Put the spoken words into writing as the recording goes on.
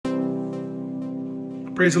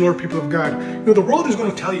Praise the Lord, people of God. You know, the world is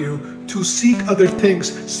going to tell you to seek other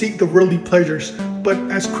things, seek the worldly pleasures. But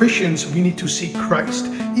as Christians, we need to seek Christ.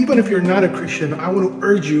 Even if you're not a Christian, I want to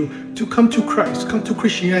urge you to come to Christ, come to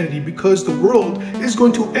Christianity, because the world is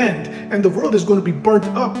going to end and the world is going to be burnt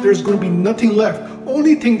up. There's going to be nothing left.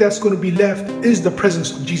 Only thing that's going to be left is the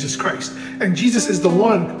presence of Jesus Christ. And Jesus is the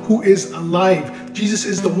one who is alive. Jesus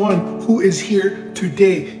is the one who is here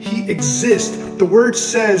today. He exists. The word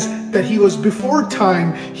says that he was before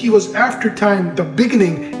time, he was after time, the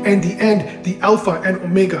beginning and the end, the Alpha and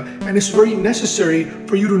Omega. And it's very necessary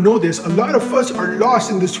for you to know this. A lot of us are lost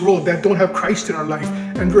in this world that don't have Christ in our life,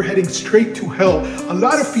 and we're heading straight to hell. A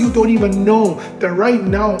lot of you don't even know that right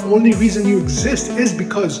now, only reason you exist is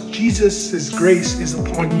because Jesus' grace is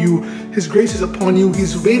upon you. His grace is upon you.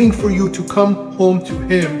 He's waiting for you to come home to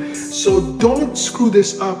him. So don't screw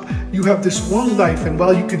this up. You have this one life, and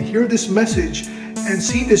while you can hear this message and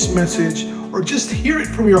see this message, or just hear it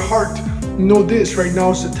from your heart, know this: right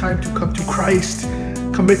now is the time to come to Christ.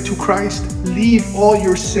 Commit to Christ, leave all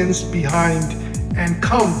your sins behind, and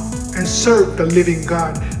come and serve the living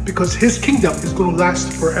God, because his kingdom is going to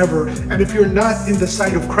last forever. And if you're not in the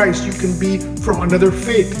sight of Christ, you can be from another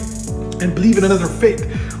faith and believe in another faith,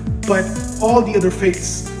 but all the other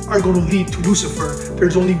faiths are going to lead to Lucifer.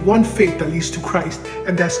 There's only one faith that leads to Christ,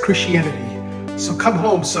 and that's Christianity. So come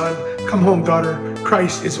home, son. Come home, daughter.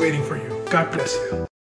 Christ is waiting for you. God bless you.